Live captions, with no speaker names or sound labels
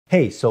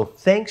Hey, so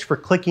thanks for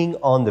clicking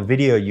on the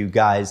video, you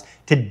guys.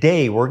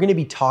 Today, we're gonna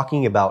be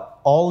talking about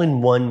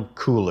all-in-one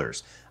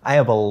coolers. I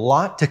have a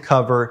lot to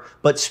cover,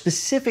 but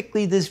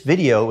specifically this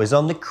video is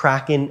on the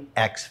Kraken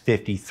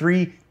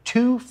X53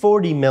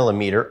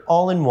 240mm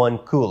all-in-one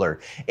cooler.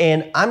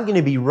 And I'm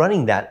gonna be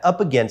running that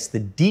up against the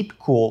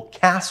DeepCool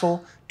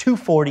Castle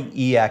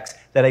 240EX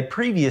that I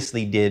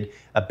previously did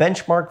a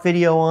benchmark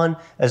video on,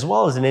 as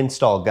well as an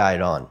install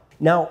guide on.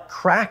 Now,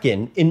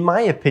 Kraken, in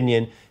my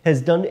opinion,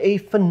 has done a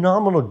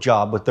phenomenal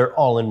job with their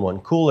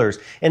all-in-one coolers,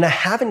 and I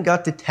haven't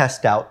got to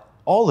test out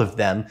all of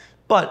them,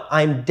 but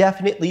I'm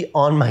definitely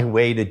on my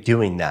way to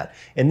doing that.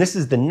 And this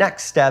is the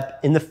next step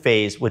in the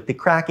phase with the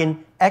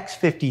Kraken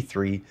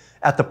X53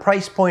 at the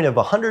price point of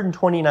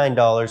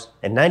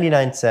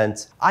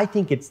 $129.99. I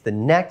think it's the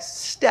next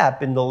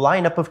step in the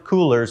lineup of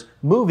coolers,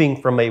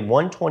 moving from a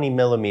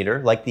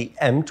 120mm like the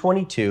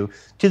M22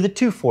 to the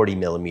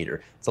 240mm.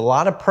 It's a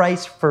lot of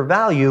price for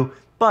value,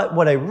 but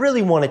what I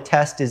really want to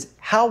test is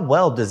how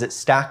well does it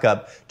stack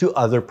up to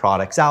other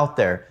products out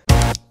there.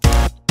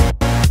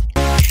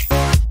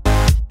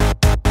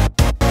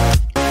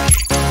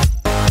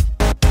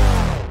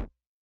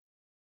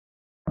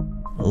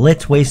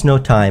 Let's waste no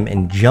time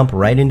and jump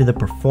right into the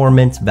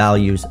performance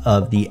values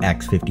of the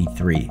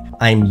X53.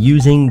 I'm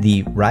using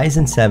the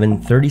Ryzen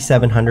 7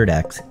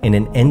 3700X in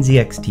an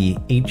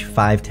NZXT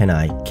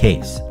H510i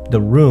case. The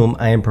room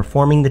I am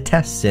performing the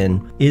tests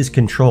in is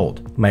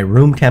controlled. My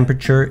room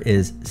temperature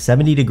is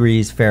 70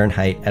 degrees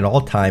Fahrenheit at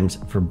all times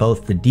for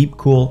both the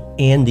DeepCool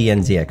and the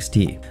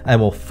NZXT. I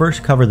will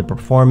first cover the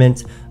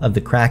performance of the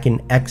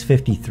Kraken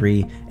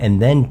X53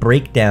 and then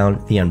break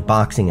down the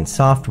unboxing and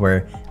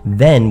software.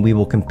 Then we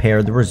will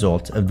compare the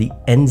results of the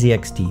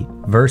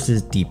NZXT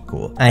versus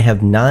DeepCool. I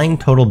have 9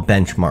 total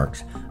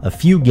benchmarks, a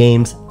few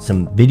games,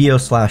 some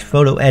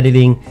video/photo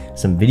editing,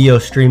 some video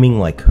streaming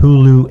like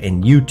Hulu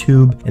and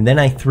YouTube, and then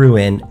I threw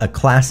in a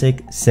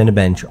classic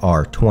Cinebench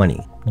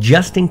R20.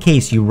 Just in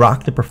case you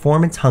rock the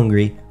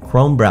performance-hungry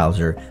Chrome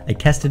browser, I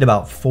tested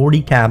about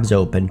 40 tabs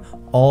open,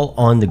 all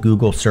on the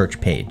Google search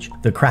page.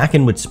 The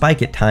Kraken would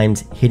spike at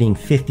times hitting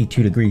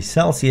 52 degrees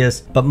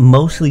Celsius, but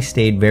mostly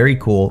stayed very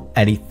cool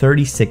at a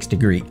 36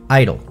 degree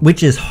idle,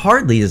 which is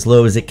hardly as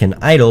low as it can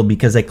idle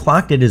because I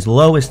clocked it as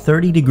low as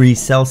 30 degrees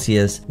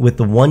Celsius with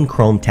the one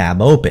Chrome tab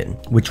open,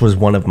 which was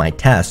one of my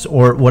tests,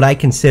 or what I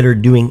consider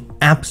doing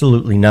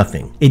absolutely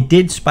nothing. It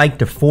did spike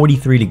to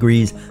 43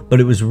 degrees, but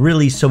it was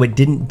really so it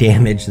didn't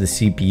damage the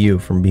CPU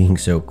from being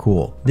so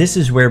cool. This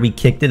is where we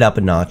kicked it up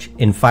a notch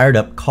and fired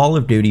up Call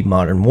of Duty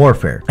Modern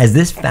Warfare. As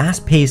this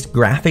fast-paced,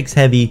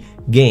 graphics-heavy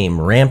game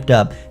ramped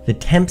up, the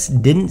temps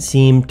didn't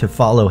seem to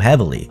follow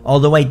heavily.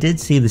 Although I did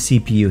see the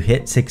CPU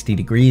hit 60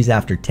 degrees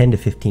after 10 to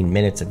 15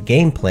 minutes of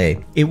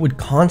gameplay, it would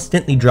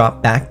constantly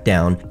drop back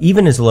down,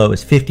 even as low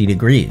as 50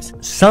 degrees.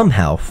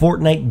 Somehow,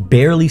 Fortnite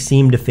barely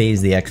seemed to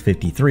phase the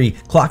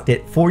X53, clocked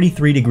at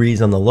 43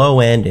 degrees on the low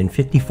end and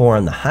 54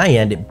 on the high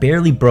end. It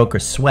barely broke a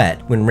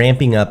sweat when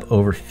ramping up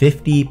over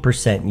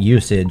 50%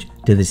 usage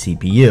to the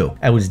CPU.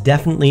 I was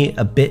definitely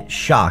a bit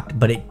shocked,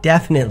 but it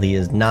definitely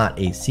is not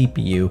a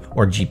CPU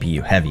or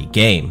GPU heavy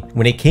game.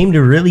 When it came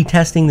to really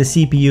testing the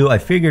CPU, I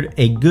figured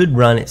a good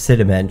run at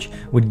Cinebench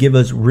would give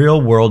us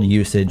real world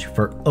usage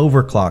for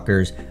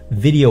overclockers,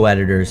 video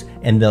editors,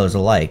 and those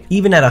alike.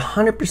 Even at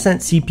 100%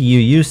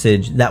 CPU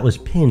usage that was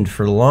pinned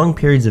for long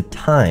periods of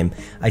time,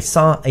 I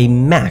saw a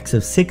max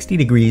of 60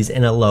 degrees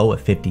and a low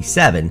of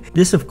 57.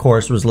 This of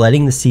course was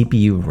letting the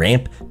CPU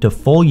ramp to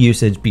full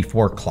usage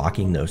before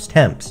clocking those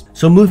temps.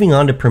 So moving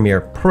on to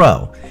Premiere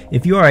Pro.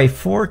 If you are a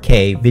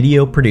 4K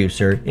video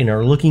producer and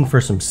are looking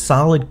for some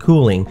solid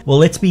cooling, well,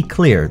 let's be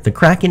clear, the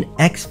Kraken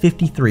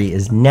X53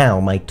 is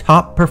now my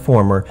top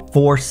performer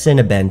for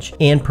Cinebench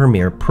and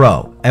Premiere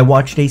Pro. I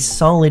watched a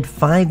solid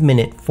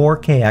 5-minute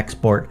 4K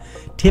export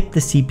tip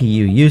the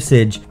CPU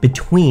usage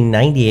between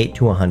 98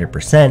 to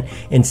 100%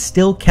 and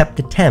still kept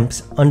the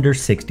temps under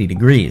 60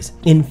 degrees.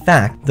 In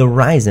fact, the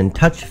Ryzen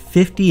touched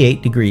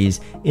 58 degrees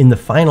in the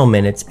final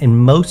minutes and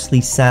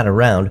mostly sat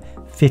around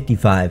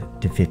 55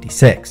 to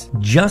 56.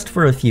 Just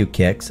for a few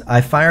kicks, I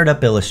fired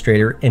up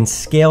Illustrator and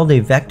scaled a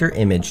vector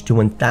image to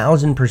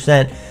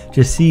 1000%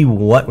 to see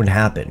what would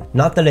happen.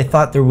 Not that I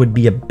thought there would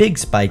be a big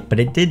spike, but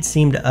it did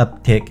seem to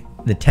uptick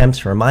the temps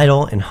from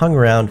idle and hung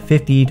around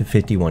 50 to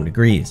 51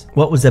 degrees.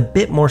 What was a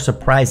bit more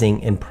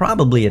surprising and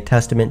probably a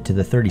testament to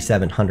the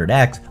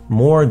 3700X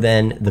more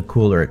than the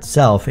cooler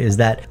itself is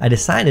that I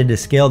decided to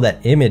scale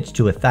that image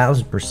to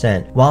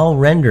 1000% while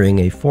rendering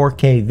a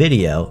 4K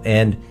video,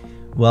 and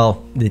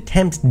well, the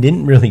temps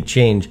didn't really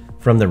change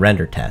from the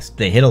render test.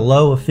 They hit a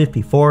low of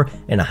 54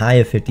 and a high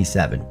of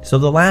 57. So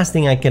the last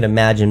thing I can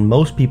imagine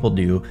most people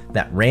do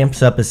that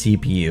ramps up a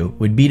CPU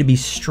would be to be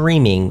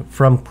streaming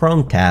from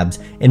Chrome tabs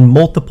and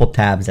multiple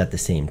tabs at the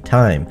same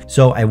time.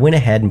 So I went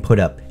ahead and put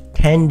up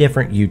 10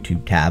 different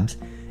YouTube tabs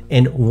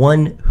and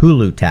one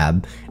Hulu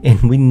tab,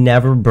 and we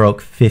never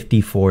broke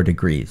 54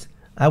 degrees.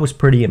 I was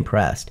pretty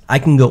impressed. I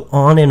can go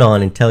on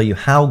and tell you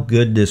how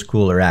good this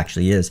cooler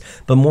actually is,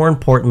 but more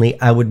importantly,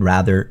 I would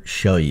rather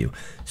show you.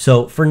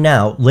 So for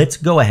now, let's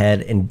go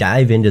ahead and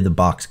dive into the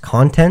box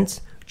contents,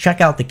 check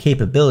out the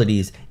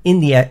capabilities in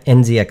the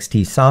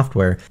NZXT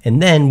software,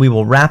 and then we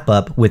will wrap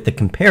up with the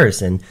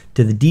comparison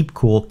to the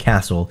DeepCool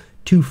Castle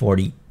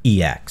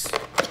 240EX.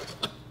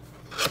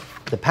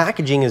 The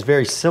packaging is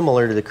very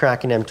similar to the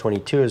Kraken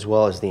M22 as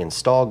well as the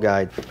install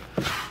guide.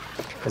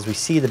 As we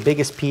see, the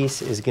biggest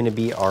piece is going to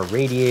be our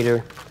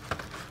radiator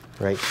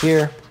right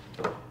here.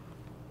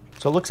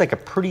 So it looks like a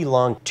pretty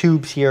long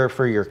tubes here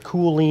for your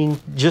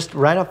cooling. Just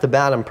right off the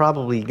bat, I'm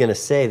probably going to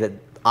say that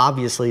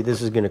obviously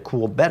this is going to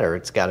cool better.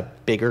 It's got a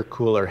bigger,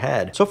 cooler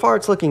head. So far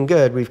it's looking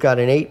good. We've got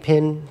an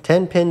 8-pin,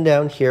 10-pin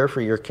down here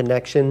for your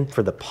connection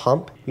for the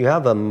pump. You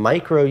have a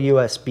micro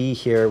USB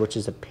here, which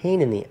is a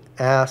pain in the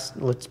ass.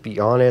 Let's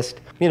be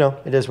honest. You know,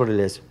 it is what it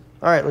is.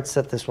 All right, let's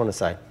set this one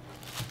aside.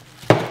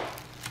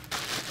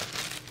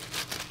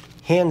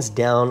 Hands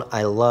down,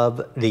 I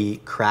love the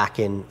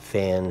Kraken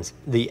fans,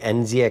 the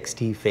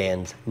NZXT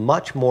fans,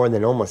 much more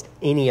than almost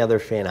any other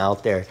fan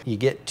out there. You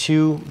get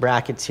two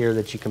brackets here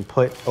that you can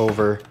put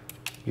over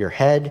your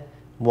head.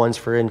 One's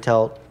for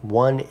Intel,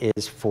 one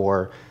is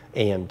for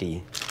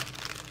AMD.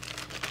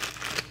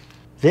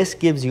 This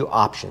gives you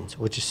options,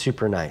 which is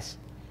super nice.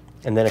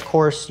 And then of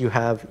course you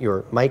have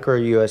your micro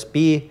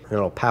USB, and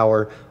it'll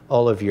power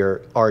all of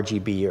your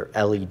RGB or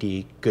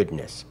LED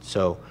goodness.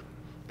 So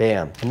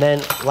bam. And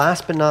then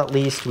last but not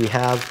least, we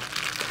have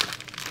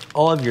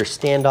all of your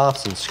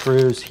standoffs and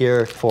screws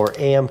here for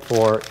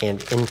AM4 and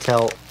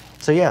Intel.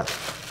 So yeah.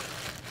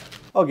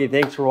 Okay,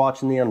 thanks for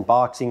watching the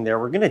unboxing there.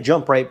 We're gonna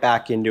jump right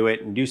back into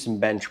it and do some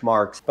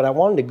benchmarks, but I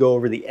wanted to go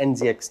over the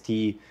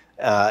NZXT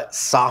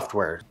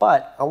software.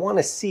 But I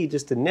wanna see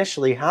just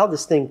initially how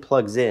this thing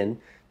plugs in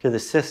to the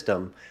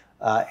system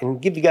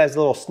and give you guys a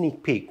little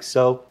sneak peek.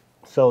 So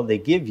they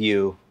give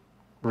you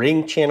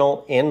ring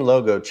channel and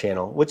logo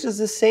channel, which is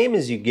the same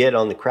as you get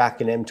on the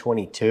Kraken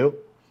M22.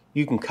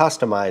 You can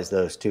customize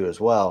those two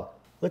as well.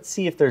 Let's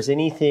see if there's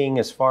anything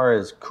as far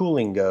as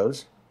cooling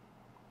goes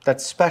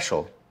that's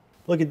special.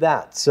 Look at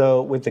that.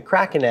 So with the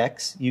Kraken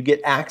X, you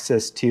get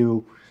access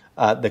to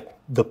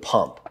the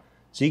pump.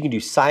 So you can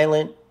do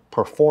silent,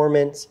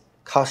 performance,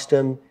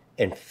 custom,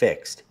 and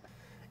fixed.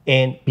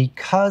 And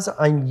because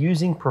I'm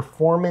using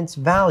performance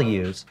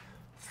values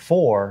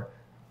for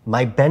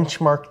my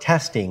benchmark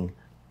testing,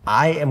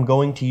 I am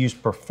going to use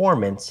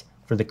performance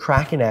for the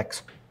Kraken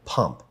X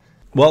pump.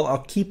 Well,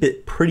 I'll keep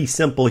it pretty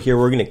simple here.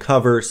 We're going to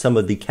cover some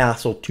of the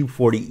Castle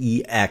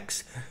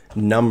 240EX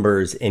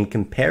numbers and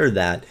compare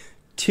that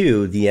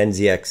to the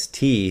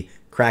NZXT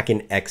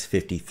Kraken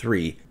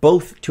X53.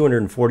 Both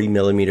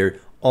 240mm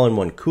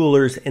all-in-one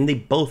coolers, and they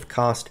both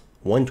cost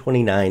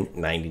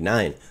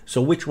 $129.99.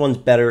 So which one's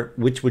better?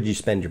 Which would you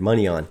spend your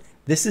money on?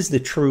 This is the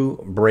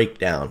true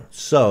breakdown.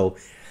 So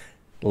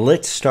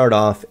let's start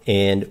off,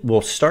 and we'll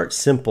start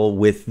simple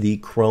with the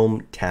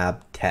Chrome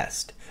tab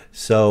test.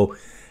 So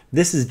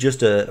this is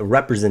just a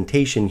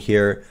representation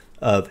here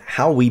of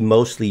how we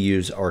mostly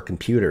use our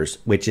computers,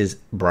 which is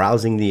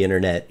browsing the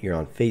internet. You're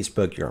on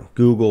Facebook, you're on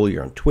Google,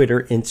 you're on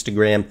Twitter,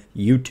 Instagram,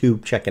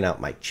 YouTube, checking out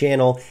my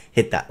channel.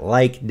 Hit that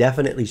like,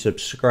 definitely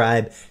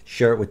subscribe,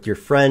 share it with your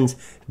friends.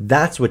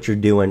 That's what you're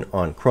doing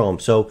on Chrome.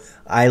 So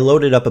I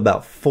loaded up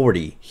about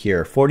 40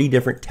 here, 40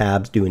 different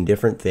tabs doing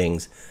different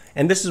things.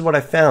 And this is what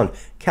I found.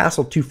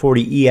 Castle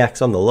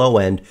 240EX on the low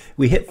end,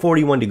 we hit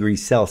 41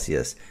 degrees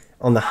Celsius.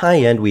 On the high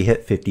end, we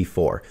hit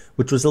 54,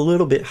 which was a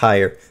little bit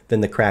higher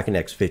than the Kraken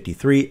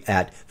X53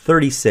 at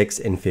 36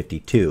 and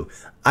 52.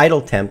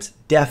 Idle temps,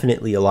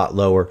 definitely a lot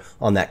lower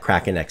on that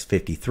Kraken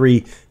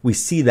X53. We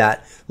see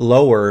that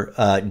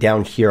lower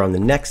down here on the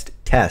next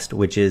test,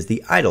 which is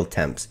the idle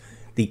temps.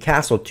 The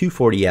Castle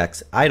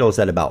 240X idles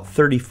at about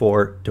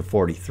 34 to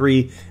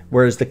 43,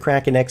 whereas the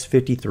Kraken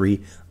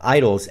X53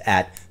 idles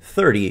at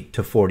 30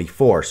 to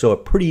 44. So a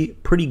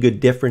pretty good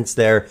difference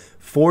there.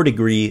 4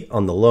 degree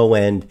on the low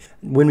end.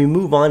 When we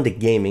move on to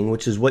gaming,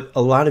 which is what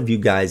a lot of you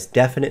guys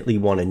definitely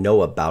want to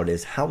know about,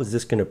 is how is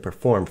this going to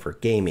perform for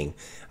gaming?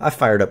 I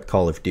fired up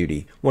Call of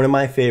Duty, one of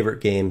my favorite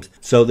games.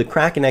 So the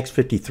Kraken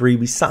X53,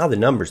 we saw the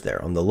numbers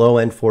there on the low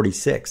end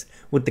 46.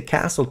 With the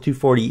Castle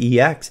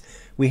 240EX,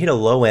 we hit a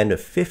low end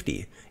of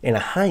 50 and a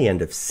high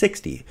end of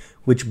 60,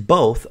 which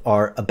both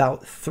are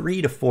about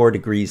 3 to 4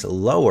 degrees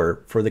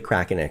lower for the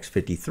Kraken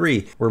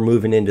X53. We're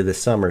moving into the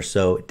summer,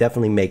 so it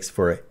definitely makes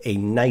for a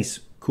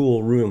nice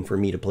cool room for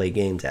me to play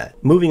games at.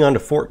 Moving on to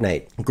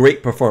Fortnite,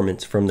 great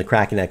performance from the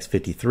Kraken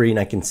X53, and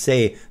I can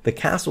say the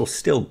Castle's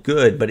still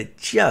good, but it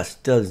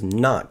just does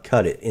not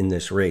cut it in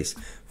this race.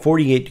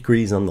 48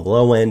 degrees on the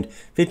low end,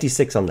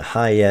 56 on the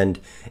high end,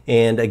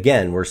 and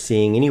again, we're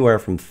seeing anywhere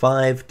from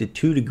 5 to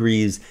 2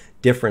 degrees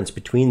difference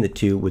between the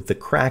two, with the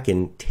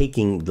Kraken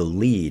taking the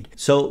lead.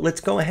 So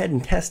let's go ahead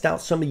and test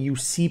out some of you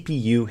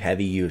CPU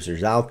heavy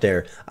users out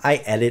there. I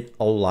edit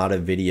a lot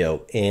of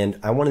video and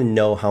I want to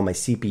know how my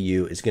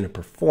CPU is going to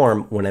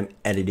perform when I'm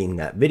editing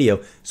that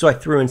video. So I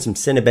threw in some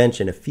Cinebench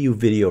and a few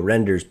video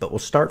renders, but we'll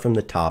start from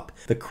the top.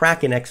 The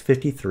Kraken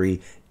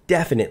X53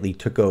 definitely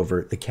took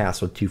over the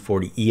Castle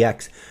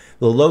 240EX.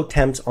 The low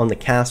temps on the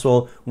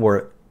Castle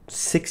were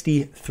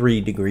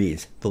 63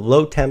 degrees. The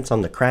low temps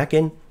on the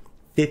Kraken,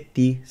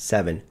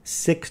 57,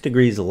 6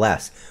 degrees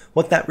less.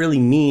 What that really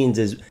means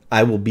is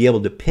I will be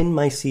able to pin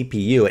my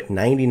CPU at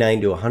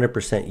 99 to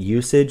 100%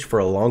 usage for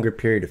a longer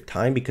period of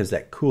time because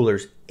that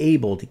cooler's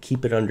able to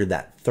keep it under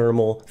that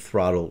thermal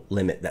throttle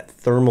limit, that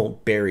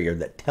thermal barrier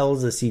that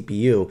tells the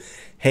CPU,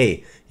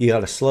 hey, you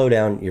got to slow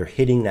down, you're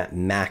hitting that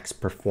max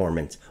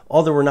performance.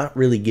 Although we're not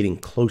really getting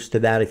close to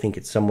that, I think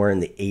it's somewhere in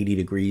the 80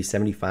 degree,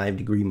 75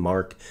 degree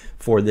mark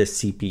for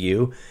this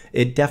CPU.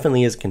 It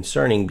definitely is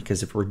concerning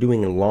because if we're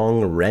doing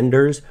long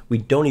renders, we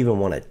don't even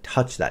want to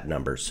touch that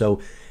number.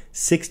 So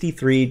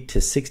 63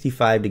 to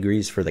 65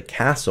 degrees for the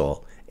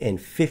Castle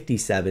and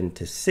 57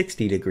 to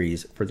 60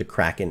 degrees for the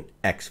Kraken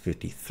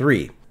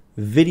X53.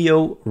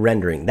 Video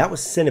rendering. That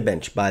was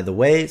Cinebench, by the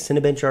way.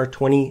 Cinebench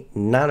R20,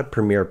 not a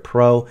Premiere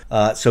Pro.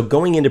 So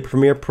going into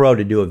Premiere Pro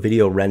to do a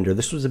video render,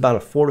 this was about a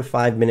 4 to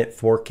 5 minute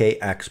 4K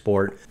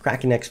export.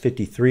 Kraken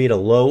X53 at a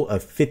low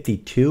of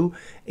 52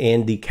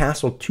 and the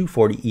Castle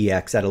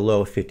 240EX at a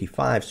low of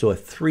 55. So a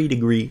 3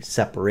 degree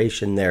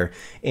separation there.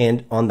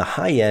 And on the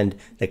high end,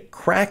 the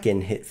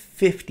Kraken hit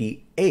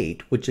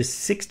 58, which is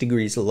 6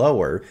 degrees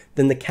lower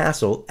than the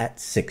Castle at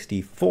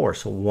 64.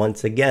 So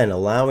once again,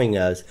 allowing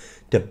us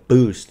to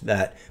boost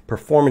that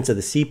performance of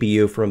the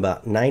CPU from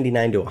about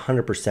 99 to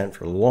 100%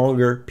 for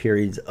longer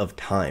periods of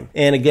time.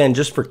 And again,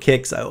 just for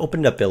kicks, I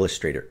opened up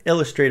Illustrator.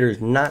 Illustrator is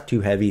not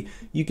too heavy.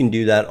 You can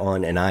do that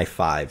on an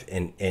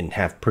i5 and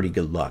have pretty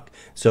good luck.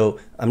 So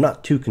I'm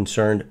not too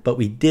concerned, but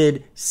we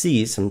did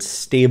see some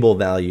stable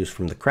values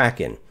from the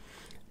Kraken.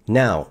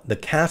 Now, the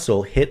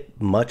Castle hit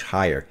much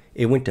higher.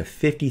 It went to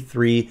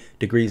 53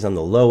 degrees on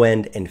the low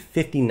end and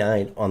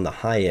 59 on the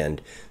high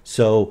end.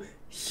 So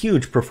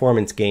huge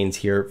performance gains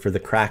here for the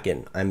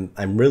Kraken.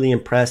 I'm really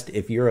impressed.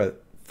 If you're a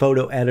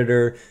photo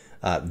editor,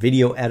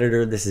 video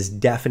editor, this is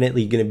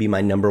definitely going to be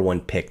my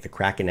 #1 pick, the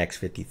Kraken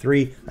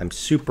X53. I'm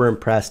super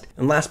impressed.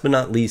 And last but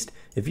not least,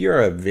 if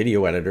you're a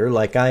video editor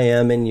like I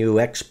am and you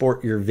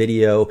export your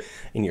video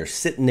and you're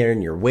sitting there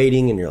and you're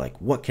waiting and you're like,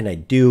 what can I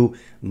do?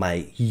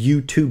 My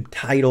YouTube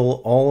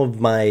title, all of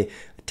my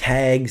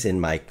tags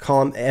and my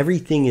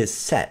everything is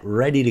set,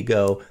 ready to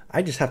go.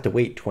 I just have to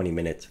wait 20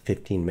 minutes,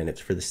 15 minutes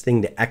for this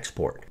thing to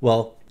export.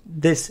 Well,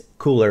 this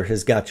cooler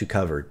has got you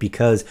covered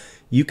because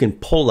you can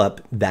pull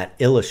up that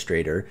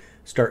Illustrator,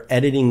 start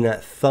editing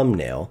that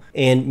thumbnail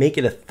and make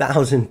it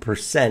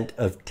 1000%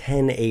 of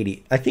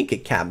 1080. I think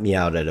it capped me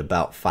out at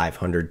about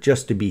 500.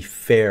 Just to be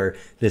fair,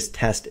 this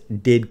test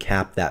did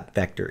cap that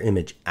vector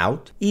image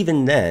out.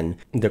 Even then,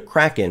 the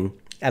Kraken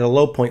at a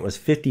low point was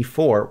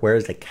 54,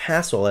 whereas the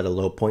Castle at a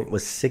low point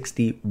was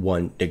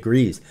 61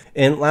 degrees.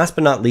 And last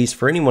but not least,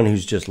 for anyone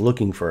who's just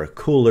looking for a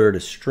cooler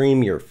to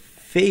stream your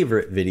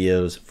favorite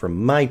videos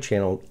from my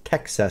channel,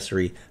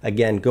 Techccessory,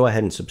 again, go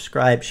ahead and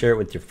subscribe, share it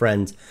with your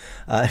friends.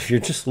 If you're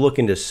just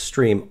looking to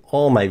stream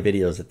all my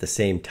videos at the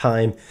same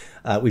time,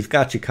 we've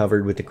got you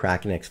covered with the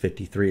Kraken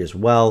X53 as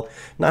well.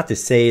 Not to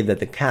say that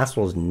the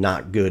Castle is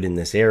not good in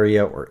this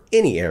area or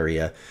any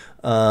area,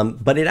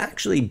 but it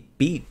actually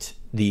beat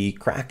the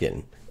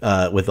Kraken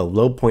with a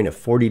low point of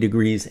 40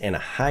 degrees and a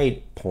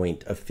high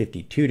point of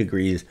 52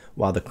 degrees,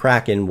 while the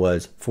Kraken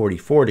was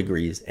 44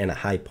 degrees and a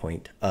high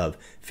point of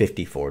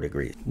 54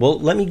 degrees. Well,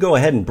 let me go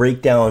ahead and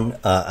break down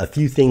a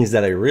few things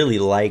that I really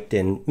liked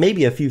and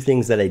maybe a few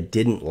things that I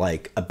didn't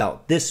like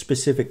about this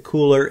specific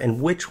cooler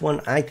and which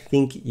one I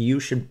think you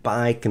should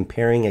buy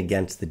comparing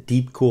against the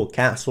DeepCool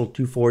Castle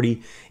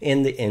 240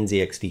 and the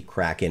NZXT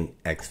Kraken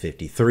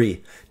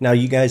X53. Now,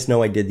 you guys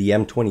know I did the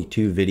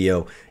M22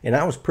 video and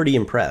I was pretty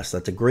impressed.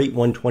 That's a great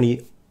 120mm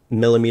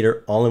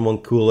all-in-one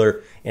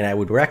cooler, and I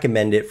would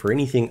recommend it for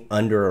anything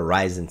under a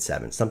Ryzen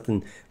 7,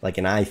 something like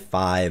an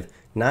i5,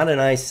 not an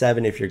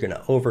i7 if you're going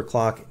to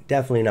overclock,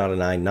 definitely not an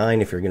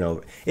i9 if you're going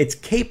to It's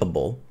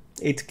capable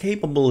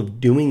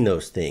of doing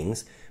those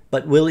things,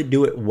 but will it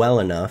do it well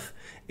enough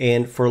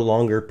and for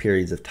longer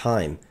periods of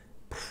time?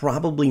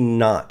 Probably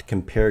not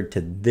compared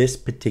to this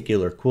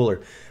particular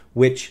cooler,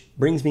 which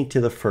brings me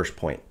to the first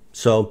point.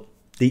 So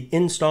the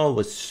install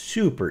was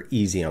super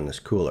easy on this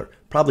cooler.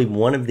 Probably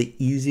one of the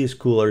easiest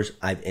coolers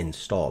I've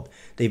installed.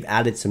 They've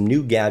added some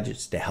new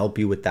gadgets to help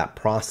you with that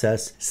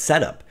process.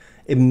 Setup.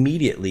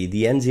 Immediately,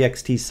 the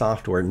NZXT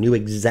software knew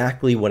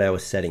exactly what I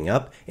was setting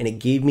up, and it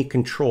gave me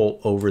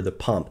control over the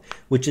pump,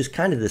 which is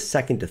kind of the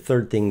second to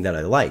third thing that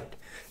I liked.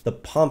 The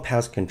pump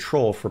has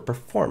control for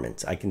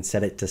performance. I can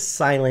set it to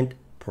silent,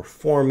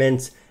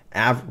 performance,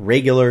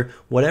 regular,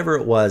 whatever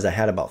it was. I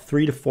had about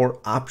 3 to 4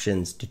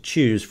 options to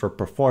choose for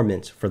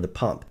performance for the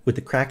pump. With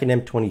the Kraken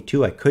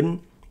M22, I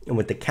couldn't. And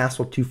with the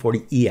Castle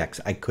 240EX,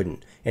 I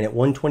couldn't. And at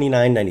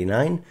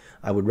 $129.99,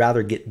 I would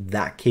rather get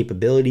that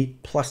capability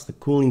plus the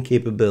cooling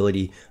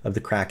capability of the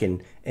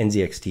Kraken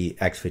NZXT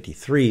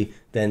X53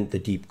 than the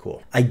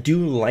DeepCool. I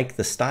do like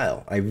the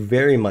style. I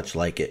very much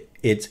like it.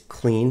 It's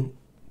clean,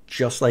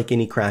 just like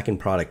any Kraken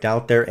product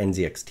out there,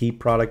 NZXT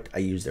product. I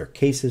use their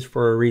cases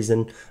for a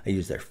reason. I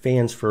use their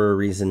fans for a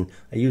reason.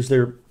 I use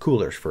their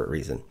coolers for a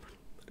reason.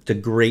 It's a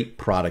great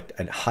product.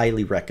 I'd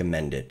highly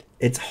recommend it.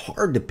 It's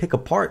hard to pick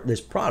apart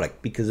this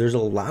product because there's a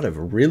lot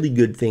of really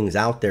good things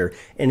out there,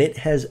 and it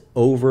has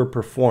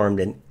overperformed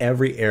in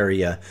every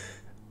area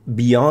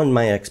beyond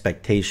my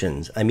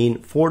expectations. I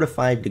mean, 4 to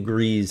 5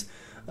 degrees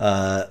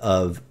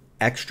of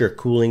extra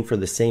cooling for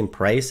the same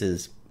price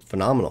is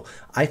phenomenal.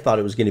 I thought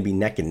it was going to be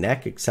neck and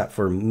neck, except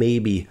for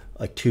maybe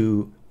a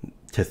 2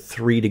 to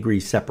 3 degree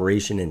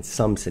separation in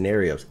some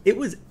scenarios. It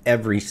was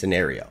every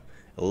scenario.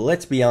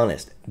 Let's be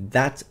honest,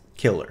 that's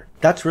killer.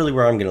 That's really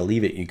where I'm going to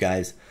leave it, you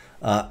guys.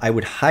 I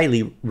would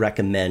highly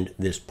recommend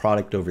this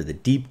product over the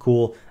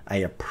DeepCool. I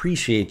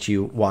appreciate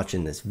you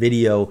watching this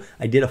video.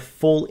 I did a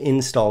full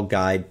install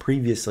guide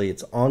previously.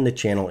 It's on the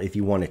channel if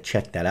you want to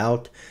check that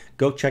out.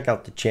 Go check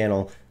out the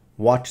channel.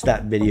 Watch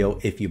that video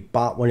if you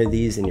bought one of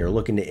these and you're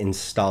looking to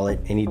install it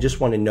and you just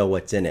want to know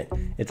what's in it.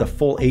 It's a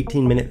full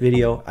 18-minute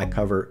video. I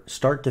cover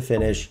start to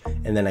finish,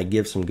 and then I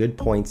give some good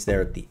points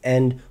there at the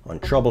end on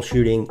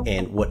troubleshooting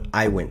and what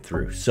I went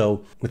through.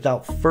 So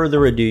without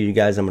further ado, you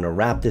guys, I'm going to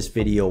wrap this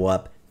video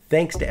up.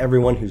 Thanks to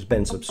everyone who's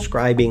been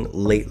subscribing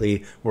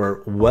lately.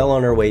 We're well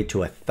on our way to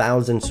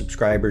 1,000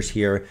 subscribers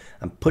here.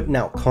 I'm putting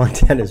out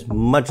content as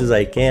much as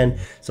I can.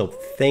 So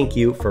thank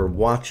you for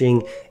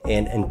watching.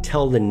 And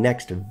until the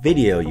next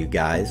video, you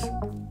guys,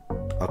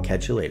 I'll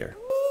catch you later.